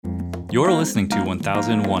You're listening to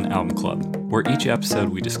 1001 Album Club, where each episode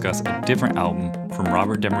we discuss a different album from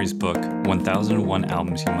Robert Dimery's book, 1001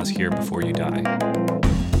 Albums You Must Hear Before You Die.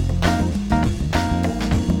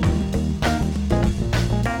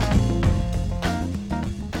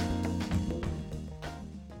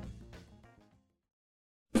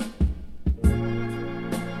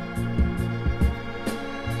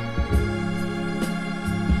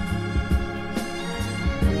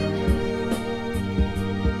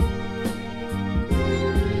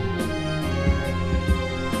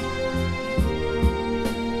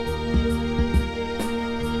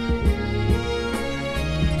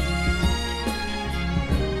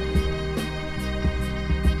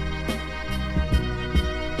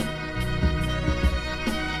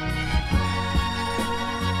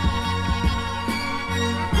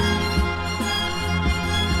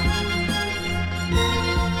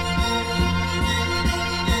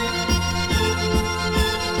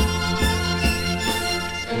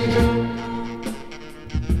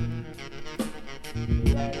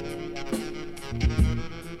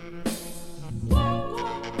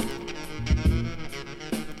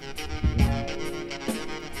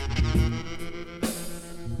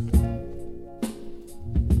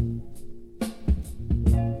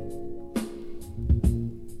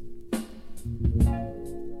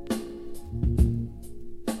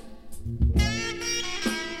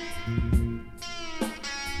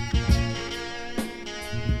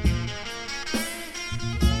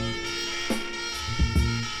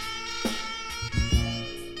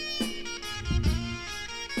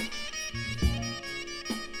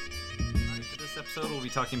 We'll be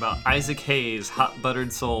talking about Isaac Hayes' Hot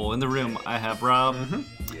Buttered Soul. In the room, I have Rob,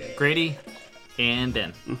 Grady, and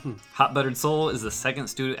Ben. Hot Buttered Soul is the second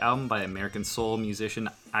studio album by American soul musician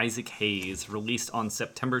Isaac Hayes, released on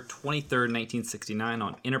September 23rd, 1969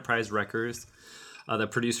 on Enterprise Records. The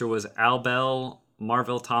producer was Al Bell,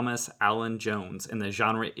 Marvell Thomas, Alan Jones, and the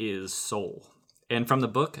genre is soul. And from the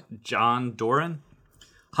book, John Doran,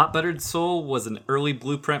 Hot Buttered Soul was an early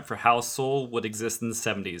blueprint for how soul would exist in the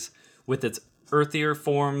 70s, with its earthier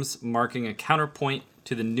forms marking a counterpoint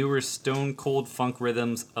to the newer stone-cold funk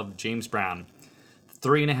rhythms of James Brown. The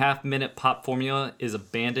 3.5-minute pop formula is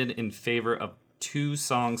abandoned in favor of 2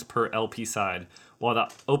 songs per LP side, while the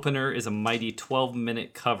opener is a mighty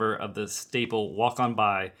 12-minute cover of the staple Walk On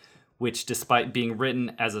By, which, despite being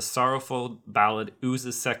written as a sorrowful ballad,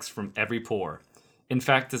 oozes sex from every pore. In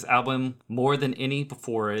fact, this album, more than any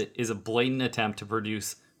before it, is a blatant attempt to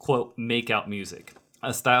produce, quote, make-out music,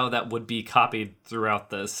 a style that would be copied throughout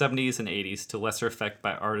the 70s and 80s to lesser effect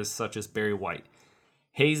by artists such as Barry White.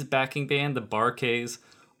 Hayes' backing band, the Bar-Kays,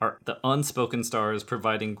 are the unspoken stars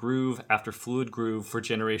providing groove after fluid groove for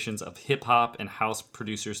generations of hip-hop and house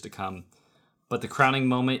producers to come. But the crowning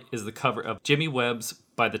moment is the cover of Jimmy Webb's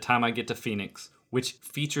By the Time I Get to Phoenix, which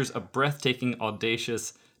features a breathtaking,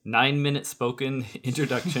 audacious 9-minute spoken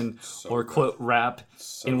introduction or quote rap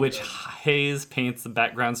in which Hayes paints the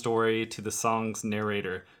background story to the song's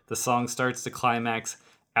narrator. The song starts to climax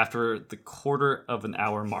after the quarter of an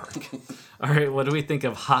hour mark. All right, what do we think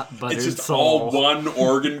of Hot Buttered Soul? It's just all one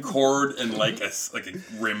organ chord and like a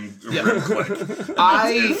rim click.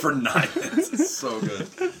 For 9 minutes. It's so good.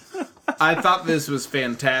 I thought this was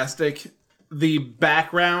fantastic. The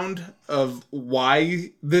background of why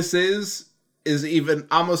this is even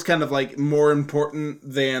almost kind of like more important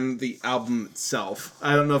than the album itself.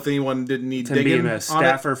 I don't know if anyone did need digging being a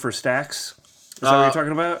staffer for Stax. Is that what you're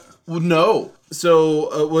talking about? Well, no.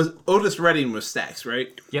 So was Otis Redding was Stax,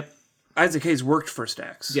 right? Yep. Isaac Hayes worked for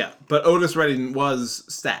Stax. Yeah, but Otis Redding was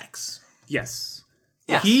Stax. Yes.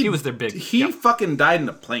 Yeah, he was their big... He fucking died in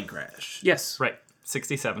a plane crash. Yes. Right,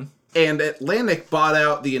 67. And Atlantic bought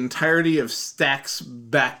out the entirety of Stax'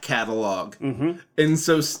 back catalog. Mm-hmm. And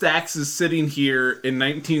so Stax is sitting here in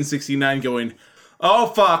 1969 going, oh,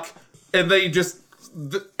 fuck. And they just...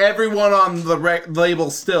 everyone on the label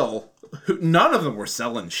still, none of them were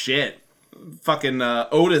selling shit. Fucking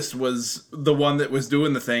Otis was the one that was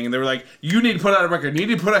doing the thing, and they were like, you need to put out a record, you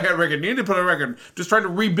need to put out a record, you need to put out a record, just trying to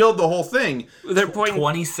rebuild the whole thing. They're pointing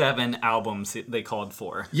 27 albums they called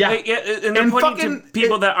for. Yeah, and they're pointing to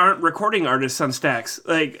people that aren't recording artists on Stax.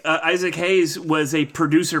 Like, Isaac Hayes was a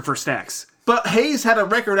producer for Stax. But Hayes had a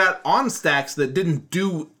record out on Stax that didn't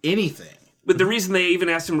do anything. But the reason they even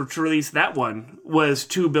asked him to release that one was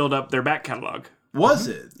to build up their back catalog. Was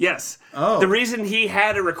it? Yes. Oh. The reason he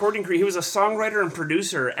had a recording crew, he was a songwriter and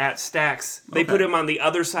producer at Stax. They put him on the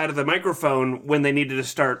other side of the microphone when they needed to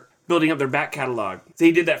start building up their back catalog. So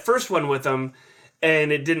he did that first one with them,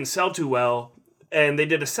 and it didn't sell too well. And they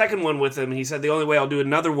did a second one with him, and he said, the only way I'll do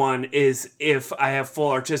another one is if I have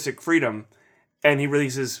full artistic freedom. And he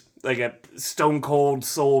releases like a stone cold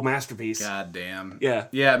soul masterpiece. God damn. Yeah.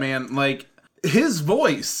 Yeah, man. Like, his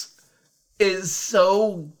voice is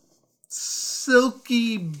so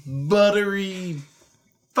silky, buttery,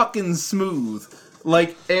 fucking smooth.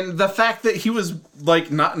 Like, and the fact that he was,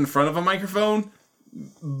 like, not in front of a microphone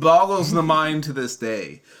boggles the mind to this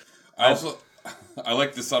day. I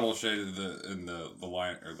like the subtle shade of in the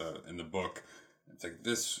line or in the book. It's like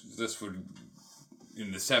this would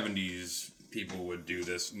in the 70s people would do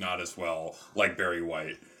this not as well like Barry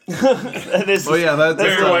White. That's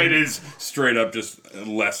Barry White is straight up just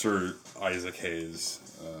lesser Isaac Hayes.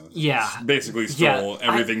 Basically stole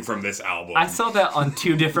everything from this album. I saw that on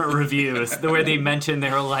 2 different reviews where they mentioned,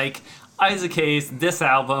 they were like, Isaac Hayes, this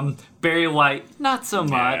album, Barry White, not so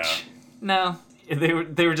much. No.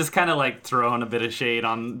 They were just kind of like throwing a bit of shade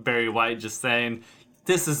on Barry White, just saying,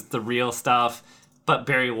 this is the real stuff, but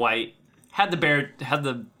Barry White had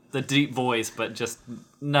the deep voice, but just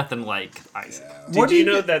nothing like Isaac. Did you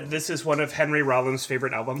know that this is one of Henry Rollins'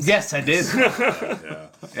 favorite albums? Yes, I did.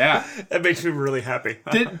 Yeah. That makes me really happy.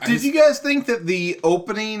 Did you guys think that the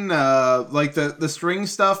opening, like the string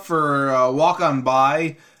stuff for Walk On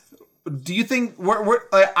By, do you think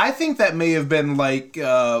I think that may have been like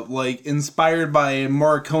inspired by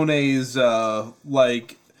Morricone's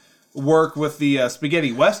like work with the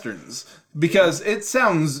spaghetti westerns, because it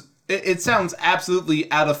sounds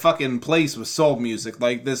absolutely out of fucking place with soul music,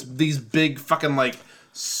 like these big fucking like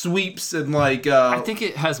sweeps and like I think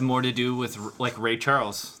it has more to do with like Ray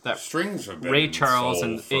Charles. That strings have been Ray Charles soul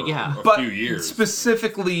and for a few years.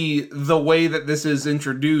 Specifically the way that this is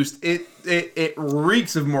introduced, it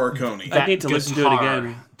reeks of Morricone. I need to listen to it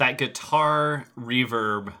again. That guitar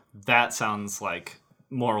reverb, that sounds like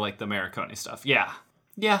more like the Morricone stuff. Yeah.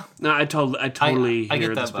 No, I totally I hear get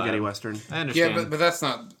the that spaghetti vibe. western. I understand. Yeah, but that's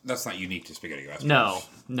not unique to spaghetti westerns.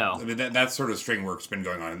 No. I mean, that sort of string work's been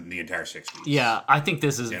going on in the entire 60s. Yeah, I think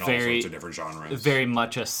this is in all sorts of different genres. very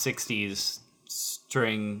much a 60s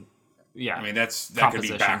string. Yeah, I mean, that could be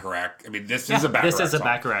composition. Bacharach. I mean, this is a Bacharach. This is a song.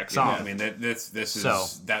 Bacharach song. Yeah, I mean, this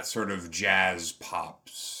is that sort of jazz pop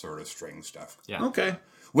sort of string stuff. Yeah. Okay.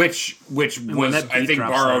 Which was that I beat think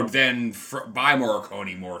drops borrowed out. then by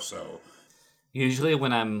Morricone more so. Usually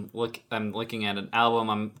when I'm looking at an album,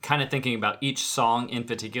 I'm kind of thinking about each song in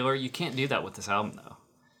particular. You can't do that with this album though.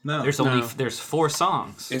 No. There's 4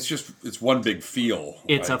 songs. It's one big feel.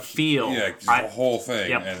 It's a feel. Yeah, just the whole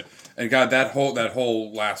thing. Yep. And God, that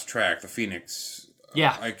whole last track, the Phoenix.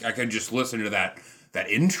 Yeah. I can just listen to that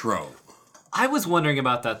intro. I was wondering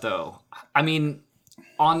about that though. I mean,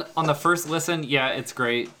 on the first listen, yeah, it's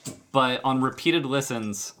great, but on repeated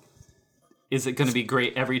listens, is it going to be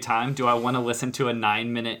great every time? Do I want to listen to a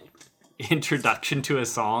 9-minute introduction to a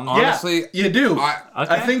song? Honestly, you do. Okay.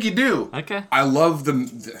 I think you do. Okay. I love the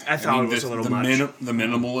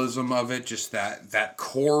minimalism of it. Just that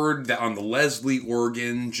chord that on the Leslie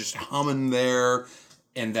organ, just humming there,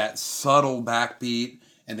 and that subtle backbeat,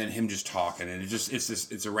 and then him just talking, and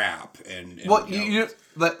it's a rap. And Well,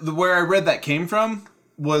 where I read that came from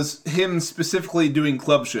was him specifically doing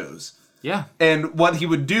club shows. Yeah. And what he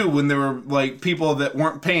would do when there were like people that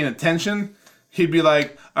weren't paying attention, he'd be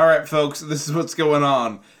like, "All right, folks, this is what's going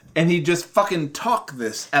on," and he'd just fucking talk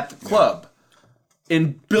this at the club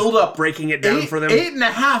and build up, Breaking it down for them.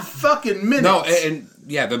 8.5 fucking minutes. No, and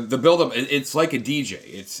yeah, the build up. It's like a DJ.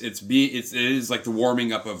 It is like the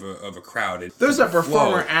warming up of a crowd. There's a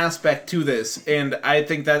performer aspect to this, and I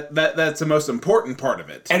think that's the most important part of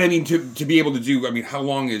it. And I mean, to be able to do, I mean, how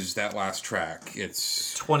long is that last track?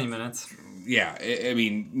 It's 20 minutes. Yeah, I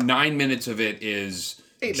mean, 9 minutes of it is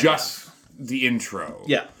 8.5. just the intro.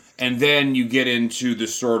 Yeah. And then you get into the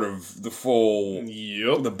sort of the full,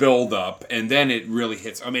 the build up, and then it really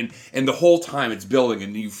hits. I mean, and the whole time it's building,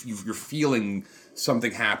 and you're feeling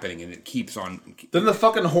something happening, and it keeps on. Then the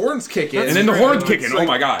fucking horns kick in. And then the horns kick in. Oh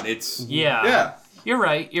my god, it's Yeah. You're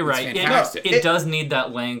right. fantastic. It does need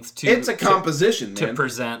that length to. It's a composition, to man.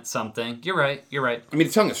 present something. You're right. I mean,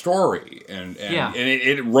 it's telling a story, and Yeah.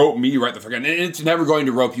 it roped me right the fuck in. And it's never going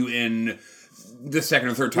to rope you in the second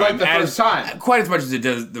or third time. Like the first time. Quite as much as it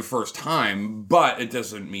does the first time, but it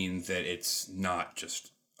doesn't mean that it's not just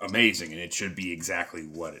amazing, and it should be exactly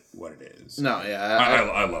what it is. No, yeah.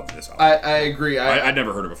 I love this album. I agree. I'd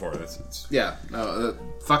never heard it before. It's Yeah, no,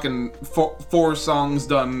 fucking 4 songs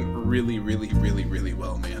done really, really, really, really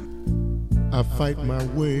well, man. I fight my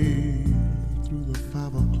way through the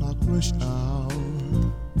 5 o'clock rush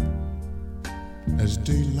hour as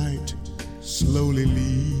daylight slowly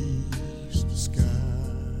leaves the sky.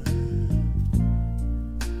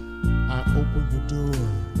 I open the door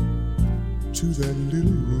to that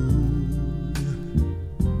little room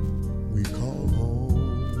we call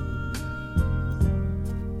home.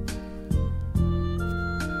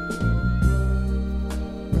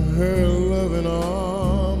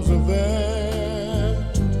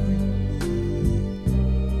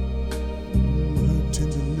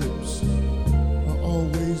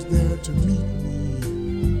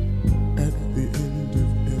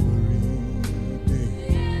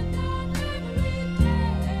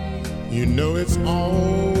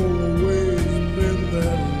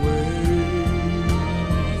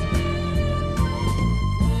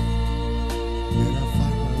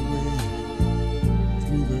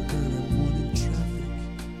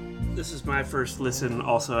 my first listen,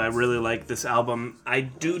 also, I really like this album. I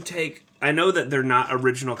know that they're not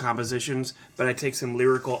original compositions, but I take some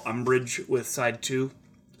lyrical umbrage with side 2,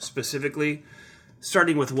 specifically.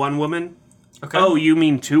 Starting with One Woman. Okay. Oh, you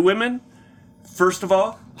mean 2 women? First of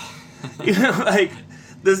all? You know, like,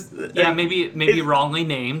 this... Yeah, maybe wrongly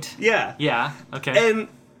named. Yeah. Yeah, okay.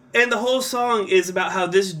 And the whole song is about how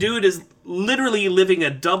this dude is literally living a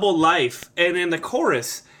double life, and in the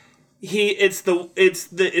chorus, it's the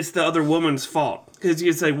other woman's fault, because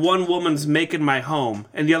he's like, one woman's making my home,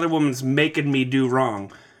 and the other woman's making me do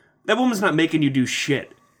wrong. That woman's not making you do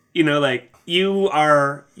shit. You know, like you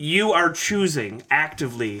are choosing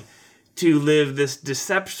actively to live this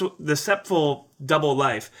deceptful double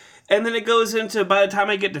life, and then it goes into By the Time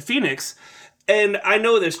I Get to Phoenix, and I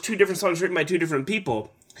know there's 2 different songs written by 2 different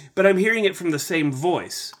people, but I'm hearing it from the same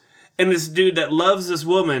voice. And this dude that loves this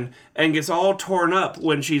woman and gets all torn up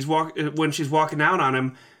when she's walking out on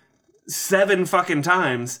him 7 fucking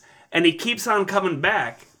times, and he keeps on coming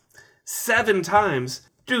back 7 times.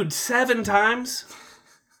 Dude, 7 times?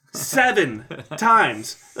 7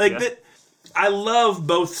 times. Like, Yeah. I love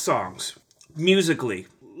both songs, musically.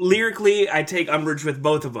 Lyrically, I take umbrage with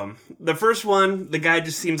both of them. The first one, the guy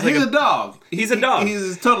just seems like He's a dog. He's a dog.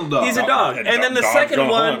 He's a total dog. He's a dog. And then the Dog second gone.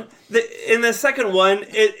 one, he's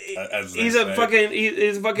a say.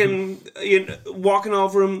 he's fucking walking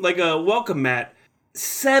over him like a welcome mat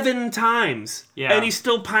 7 times. Yeah. And he's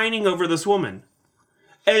still pining over this woman.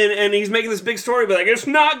 And he's making this big story, but like, it's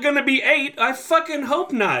not gonna be 8. I fucking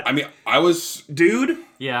hope not. I mean, I was Dude.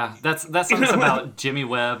 Yeah, that song's about Jimmy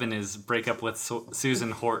Webb and his breakup with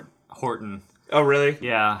Susan Horton. Oh, really?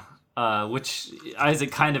 Yeah, which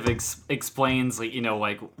Isaac kind of explains, like, you know,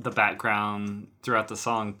 like the background throughout the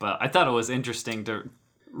song. But I thought it was interesting to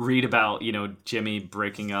read about, you know, Jimmy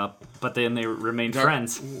breaking up, but then they remained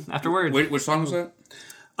friends afterwards. Wait, which song was that?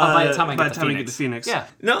 By the time I get to Phoenix. Yeah.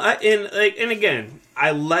 No, and again,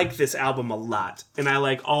 I like this album a lot, and I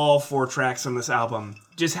like all 4 tracks on this album.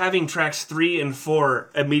 Just having tracks 3 and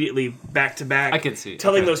 4 immediately back to back, I could see.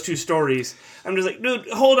 telling Okay. those 2 stories. I'm just like, dude,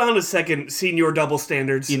 hold on a second, senior double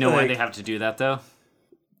standards. You know why like, they have to do that though?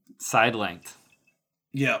 Side length.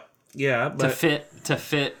 Yep. Yeah, To but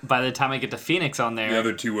fit by the time I get to Phoenix on there. The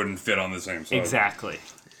other 2 wouldn't fit on the same song. Exactly.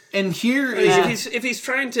 And here is if he's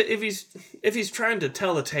trying to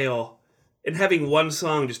tell a tale, and having one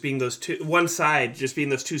song just being those 2, one side just being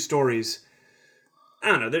those 2 stories, I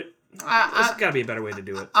don't know. There's got to be a better way to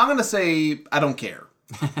do it. I'm gonna say I don't care.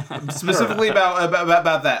 Specifically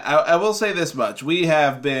about that. I will say this much. We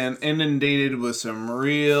have been inundated with some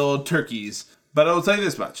real turkeys. But I will tell you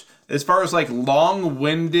this much. As far as like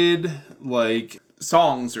long-winded like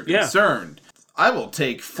songs are concerned, I will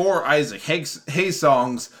take 4 Isaac Hayes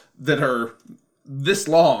songs that are this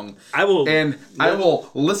long. I will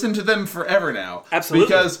listen to them forever now. Absolutely.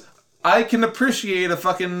 Because I can appreciate a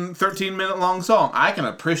fucking 13-minute long song. I can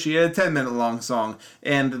appreciate a 10-minute long song.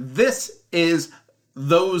 And this is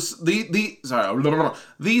those these are these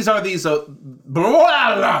These are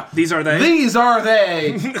they. These are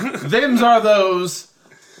they. Thems are those.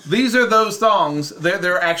 These are those songs.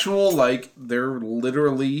 They're actual, like, they're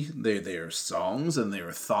literally they are songs, and they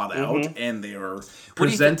are thought out, and they are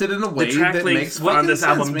presented in a way the track that makes length on fucking this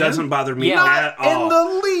sense, album man. doesn't bother me Yeah. at all. In the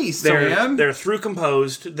least, man. They're through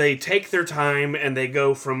composed. They take their time and they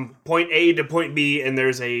go from point A to point B, and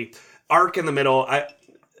there's a arc in the middle.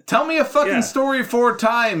 Tell me a fucking Yeah. story 4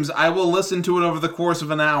 times. I will listen to it over the course of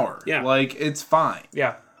an hour. Yeah. Like, it's fine.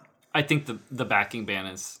 Yeah, I think the backing band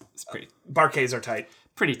is Bar-Kays are tight.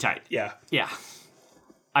 pretty tight. Yeah. Yeah.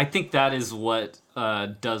 I think that is what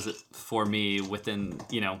does it for me within,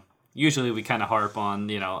 you know, usually we kind of harp on,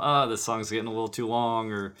 you know, this song's getting a little too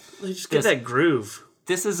long, or They just get that groove.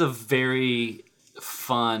 this is a very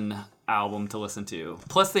fun album to listen to.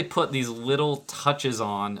 Plus they put these little touches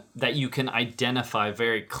on that you can identify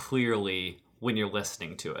very clearly when you're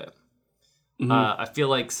listening to it. I feel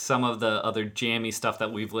like some of the other jammy stuff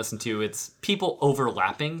that we've listened to, it's people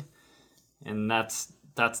overlapping, and that's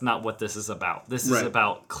not what this is about. This is Right.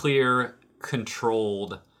 about clear,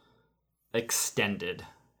 controlled, extended.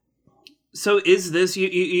 So is this,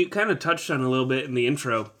 you kind of touched on a little bit in the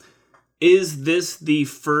intro, is this the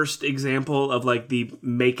first example of like the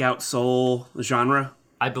make-out soul genre?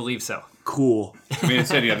 I believe so. Cool. I mean, it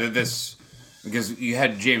said, yeah, this, because you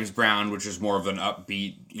had James Brown, which is more of an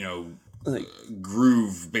upbeat, you know,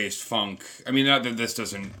 groove-based funk. I mean, not that this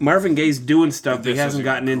doesn't... Marvin Gaye's doing stuff, but he This hasn't is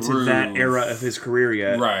gotten into that groove. era of his career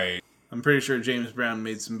yet. Right. I'm pretty sure James Brown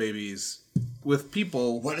made some babies with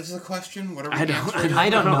people. What is the question? What are we I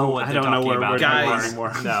don't know what I they're don't know talking where about we're Guys.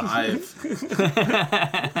 anymore. No.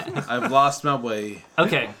 I've lost my way.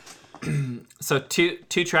 Okay. So two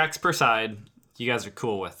tracks per side, you guys are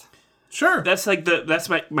cool with. Sure. That's like that's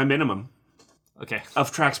my minimum Okay.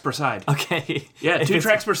 of tracks per side. Okay. Yeah, If 2 it's-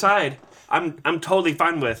 tracks per side. I'm totally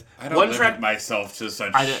fine with. I don't One limit track myself to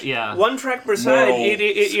such. Yeah. One track per side, Moral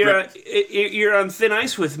you're on thin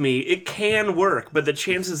ice with me. It can work, but the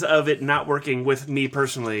chances of it not working with me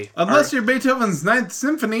personally, Unless you're Beethoven's Ninth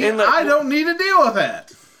Symphony, And, like, I don't need to deal with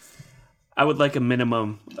that. I would like a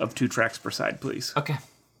minimum of 2 tracks per side, please. Okay.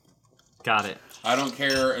 Got it. I don't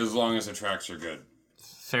care as long as the tracks are good,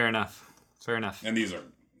 Fair enough. and these are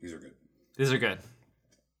good. These are good.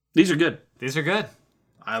 These are good. These are good.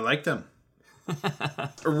 I like them.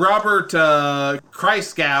 Robert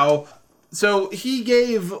Christgau. So he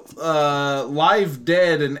gave Live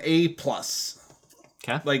Dead an A+.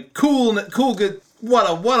 Okay. Like cool, good. What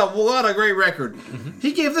a great record.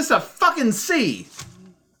 He gave this a fucking C.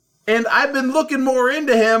 And I've been looking more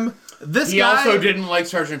into him. This He guy. also didn't like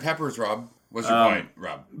Sgt. Pepper's. Rob, what's your point,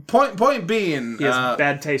 Rob? Point being, He has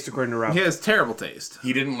bad taste, according to Rob. he has terrible taste.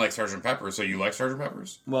 He didn't like Sgt. Pepper, so you like Sgt.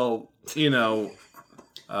 Pepper's? Well, you know,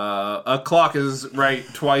 a clock is right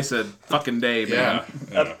twice a fucking day, man.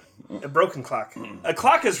 Yeah. A broken clock. A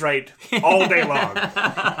clock is right all day long.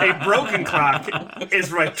 A broken clock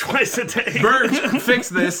is right twice a day. Birch, fix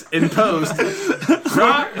this in post.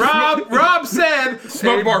 Rob said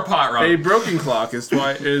Smoke more pot, Rob. a broken clock is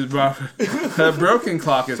a broken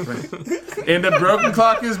clock is and a broken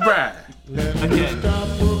clock is bright. Okay. Stop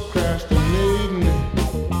procrastinating.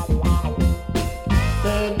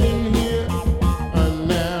 Standing here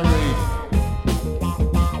unnarrated.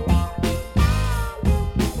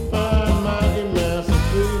 Find my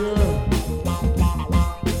emancipator.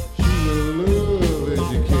 She's a love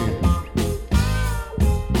educator.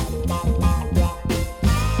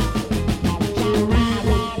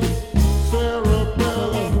 Cerebral,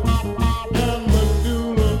 cerebellum, and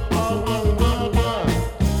medulla oblongata.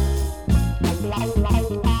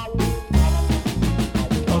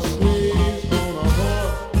 A sneeze on a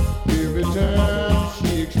horse every time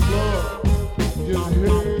she explores. Just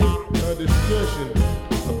heard a discussion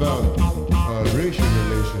about racial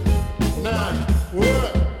relations. Now, what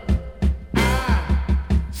I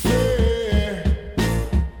said,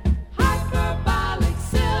 Hyperbolic,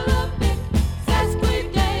 syllabic,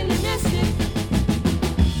 sesquidalenalistic.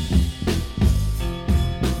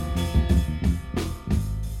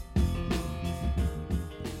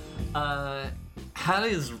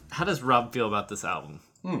 How does Rob feel about this album?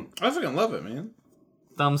 I fucking love it, man.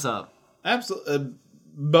 Thumbs up. Absolutely,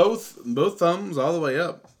 both thumbs all the way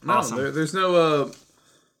up. No, Awesome.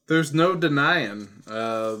 there's no denying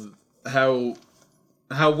how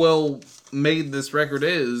well made this record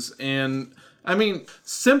is, and I mean,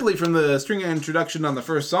 simply from the string introduction on the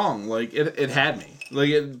first song, like it had me, like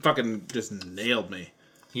it fucking just nailed me,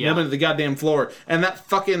 nailed me to the goddamn floor, and that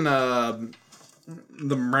fucking the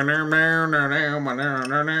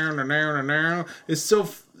is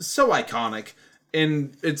so iconic.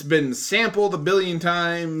 And it's been sampled a billion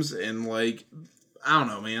times, and like, I don't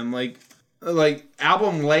know, man. Like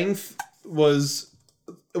album length was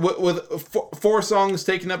with 4 songs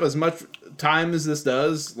taking up as much time as this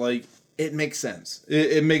does. Like, it makes sense.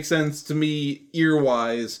 It makes sense to me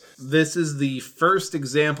ear-wise. This is the first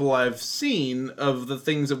example I've seen of the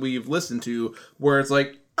things that we've listened to where it's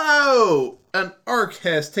like, oh, an arc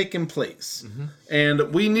has taken place,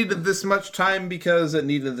 and we needed this much time because it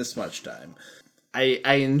needed this much time.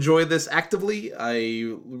 I enjoy this actively. I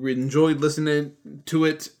enjoyed listening to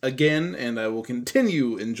it again, and I will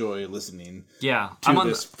continue enjoy listening Yeah. to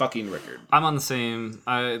this fucking record. I'm on the same.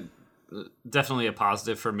 Definitely a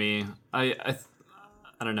positive for me. I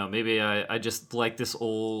don't know. Maybe I just like this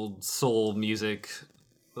old soul music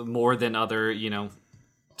more than other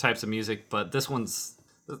types of music. But this one's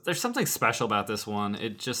there's something special about this one.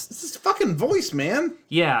 It just It's his fucking voice, man.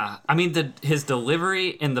 yeah. I mean his delivery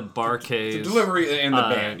in the bar cave. The delivery and the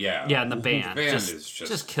band, yeah. Yeah, and the band. The band just, is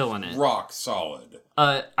just killing it. rock solid.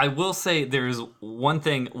 I will say there's one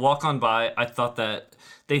thing. Walk On By, I thought that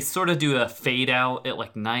they sort of do a fade out at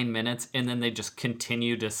like 9 minutes, and then they just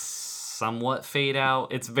continue to somewhat fade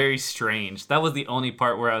out. It's very strange. That was the only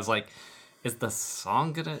part where I was like, is the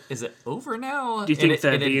song is it over now? Do you think And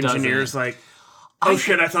that and the doesn't. engineer's like, oh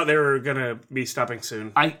shit, I thought they were gonna be stopping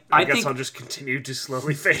soon. I guess think I'll just continue to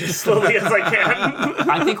slowly fade as slowly as I can.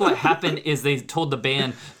 I think what happened is they told the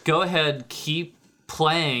band, go ahead, keep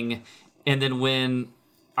playing, and then when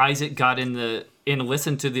Isaac got in and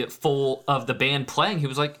listened to the full of the band playing, he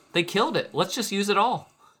was like, they killed it. Let's just use it all.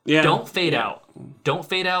 Yeah. Don't fade out. Don't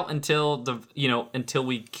fade out until until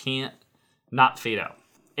we can't not fade out.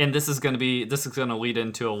 And this is going to lead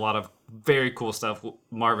into a lot of very cool stuff.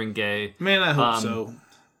 Marvin Gaye. Man, I hope so.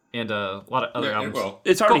 And a lot of other albums. Well,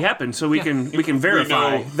 It's already happened, so we can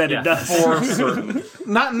verify know that it does. for certain.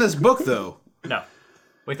 Not in this book, though. No.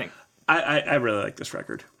 What do you think? I really like this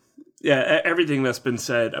record. Yeah, everything that's been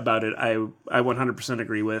said about it, I 100%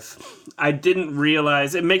 agree with. I didn't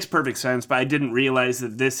realize, it makes perfect sense, but I didn't realize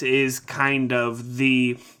that this is kind of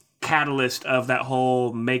the catalyst of that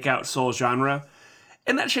whole make-out soul genre.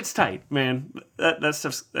 And that shit's tight, man.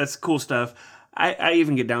 That's cool stuff. I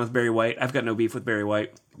even get down with Barry White. I've got no beef with Barry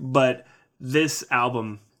White. But this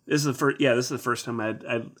album, this is the first time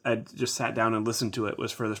I just sat down and listened to it,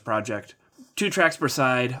 was for this project. 2 tracks per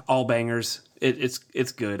side, all bangers.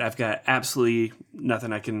 It's good. I've got absolutely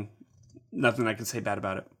nothing I can say bad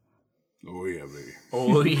about it. Oh yeah, baby.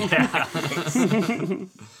 Oh, yeah.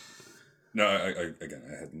 No, I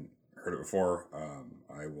hadn't heard it before.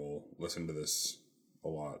 I will listen to this a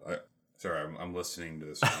lot. I'm listening to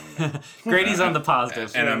this song now. Grady's on the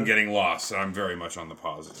positive. And I'm getting lost, so I'm very much on the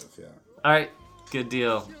positive, yeah. All right. Good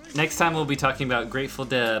deal. Next time we'll be talking about Grateful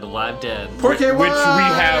Dead, Live Dead. Which we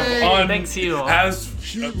have on Thanks to you all. as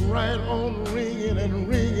Keep right on ringing and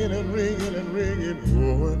ringing and ringing and ringing,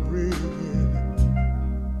 oh, and ringing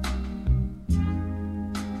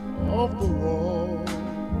off the wall.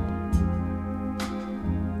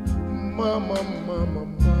 Mama, mama,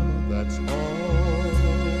 mama, that's all.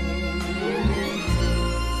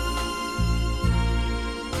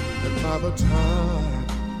 And by the time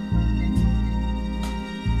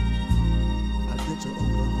I get to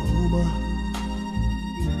Oklahoma,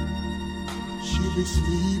 she'll be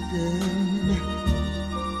sleeping.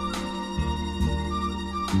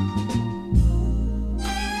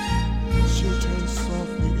 She'll turn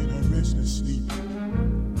softly in her restless sleep,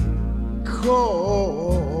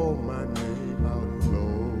 call my name out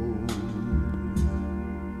low.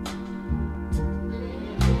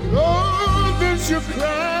 Oh, then she'll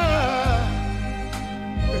cry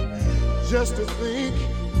just to think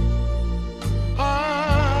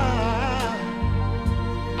I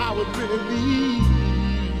would really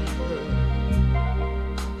leave her.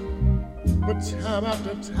 But time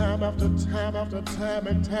after time after time after time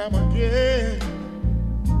and time again,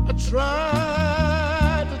 I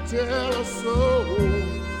tried to tell her so,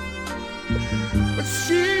 but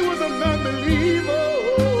she was a non-believer,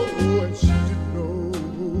 and she didn't know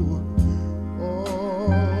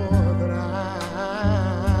that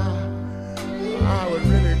I would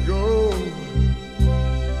really go.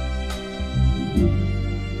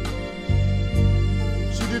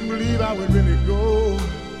 Didn't believe I would really go.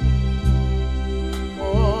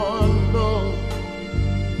 Oh no,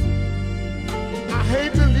 I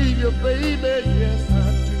hate to leave you, baby. Yes, I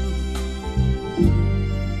do.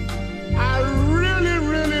 I really,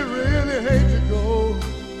 really, really hate to go.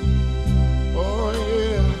 Oh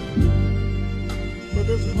yeah, but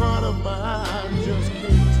this heart of mine just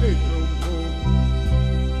can't take no more.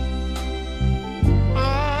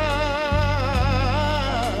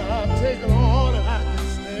 I've taken all that I can.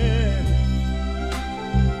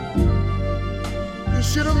 You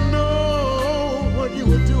should have known what you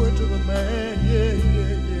were doing to the man. Yeah,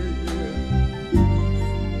 yeah, yeah, yeah.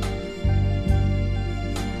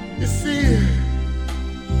 You see,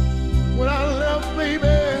 when I left, baby,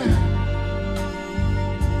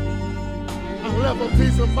 I left a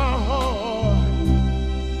piece of my heart.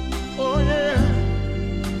 Oh yeah.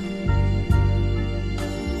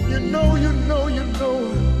 You know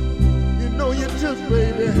you took,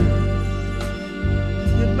 baby.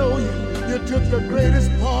 You know you took the greatest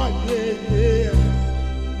part, yeah, yeah.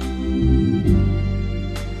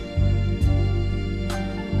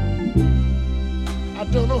 I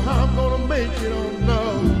don't know how I'm gonna make it, oh no.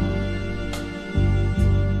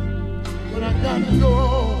 But I got to go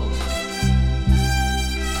on.